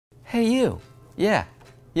Hey you! Yeah,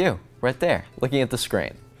 you, right there, looking at the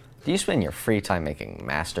screen. Do you spend your free time making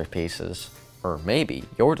masterpieces? Or maybe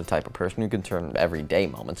you're the type of person who can turn everyday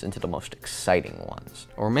moments into the most exciting ones.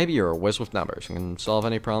 Or maybe you're a whiz with numbers and can solve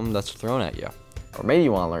any problem that's thrown at you. Or maybe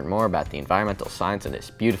you want to learn more about the environmental science in this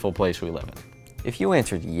beautiful place we live in. If you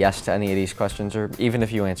answered yes to any of these questions, or even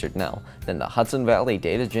if you answered no, then the Hudson Valley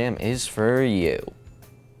Data Jam is for you.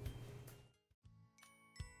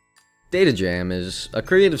 Data Jam is a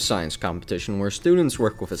creative science competition where students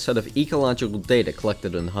work with a set of ecological data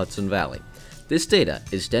collected in the Hudson Valley. This data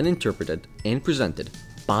is then interpreted and presented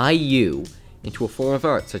by you into a form of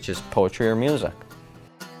art such as poetry or music.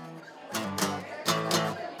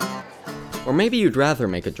 Or maybe you'd rather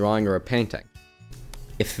make a drawing or a painting.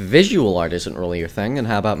 If visual art isn't really your thing, then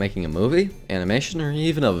how about making a movie, animation, or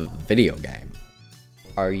even a video game?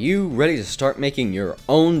 Are you ready to start making your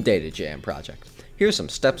own Data Jam project? Here are some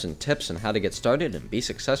steps and tips on how to get started and be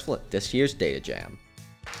successful at this year's Data Jam.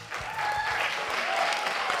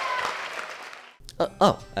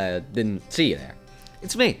 Didn't see you there.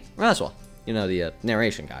 It's me, Roswell. You know, the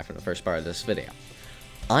narration guy from the first part of this video.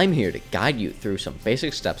 I'm here to guide you through some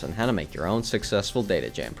basic steps on how to make your own successful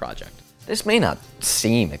Data Jam project. This may not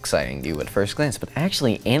seem exciting to you at first glance, but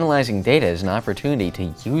actually analyzing data is an opportunity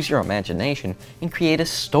to use your imagination and create a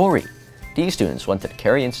story. These students went to the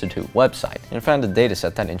Cary Institute website and found a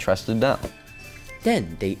dataset that interested them.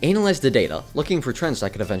 Then, they analyzed the data, looking for trends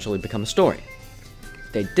that could eventually become a story.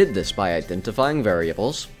 They did this by identifying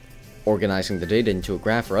variables, organizing the data into a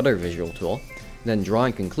graph or other visual tool, then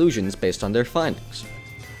drawing conclusions based on their findings.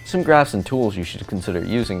 Some graphs and tools you should consider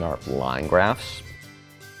using are line graphs,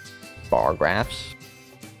 bar graphs,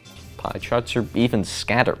 pie charts, or even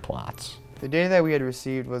scatter plots. The data that we had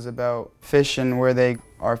received was about fish and where they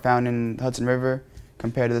are found in the Hudson River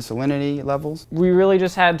compared to the salinity levels. We really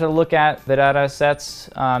just had to look at the data sets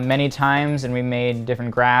many times, and we made different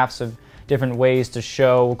graphs of different ways to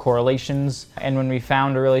show correlations. And when we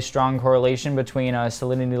found a really strong correlation between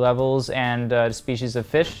salinity levels and species of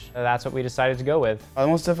fish, that's what we decided to go with. The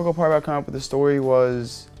most difficult part about coming up with the story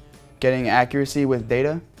was getting accuracy with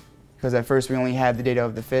data, because at first we only had the data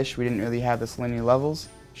of the fish, we didn't really have the salinity levels.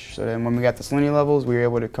 So then when we got the salinity levels, we were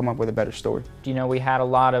able to come up with a better story. You know, we had a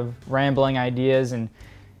lot of rambling ideas, and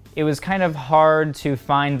it was kind of hard to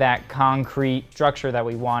find that concrete structure that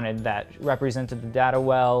we wanted that represented the data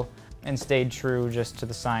well and stayed true just to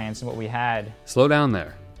the science and what we had. Slow down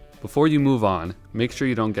there. Before you move on, make sure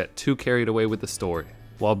you don't get too carried away with the story.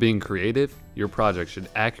 While being creative, your project should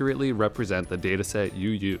accurately represent the dataset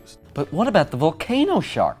you used. But what about the volcano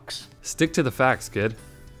sharks? Stick to the facts, kid.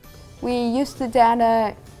 We used the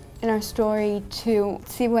data in our story to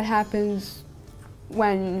see what happens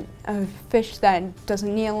when a fish that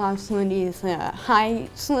doesn't need a lot of salinity is in a high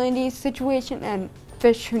salinity situation, and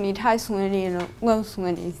fish who need high salinity in a low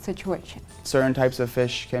salinity situation. Certain types of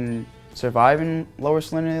fish can survive in lower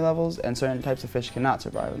salinity levels, and certain types of fish cannot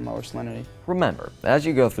survive in lower salinity. Remember, as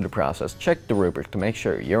you go through the process, check the rubric to make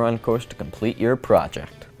sure you're on course to complete your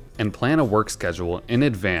project. And plan a work schedule in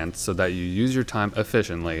advance so that you use your time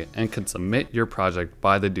efficiently and can submit your project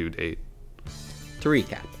by the due date. To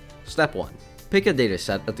recap, Step 1. Pick a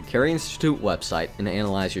dataset at the Cary Institute website and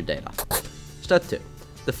analyze your data. Step 2.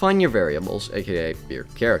 Define your variables, aka your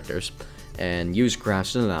characters, and use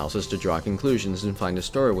graphs and analysis to draw conclusions and find a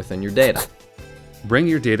story within your data. Bring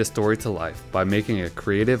your data story to life by making a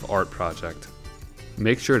creative art project.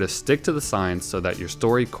 Make sure to stick to the science so that your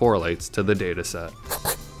story correlates to the dataset.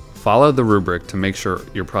 Follow the rubric to make sure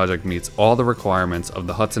your project meets all the requirements of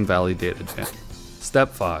the Hudson Valley Data Jam. Step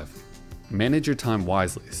 5. Manage your time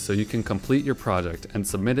wisely so you can complete your project and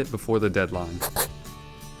submit it before the deadline.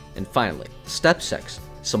 And finally, Step 6.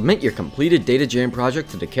 Submit your completed Data Jam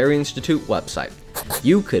project to the Cary Institute website.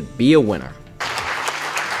 You could be a winner.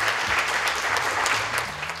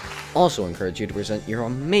 Also encourage you to present your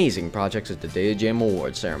amazing projects at the Data Jam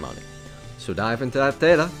Awards ceremony. So dive into that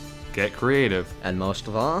data, Get creative, and most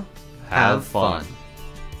of all, have fun.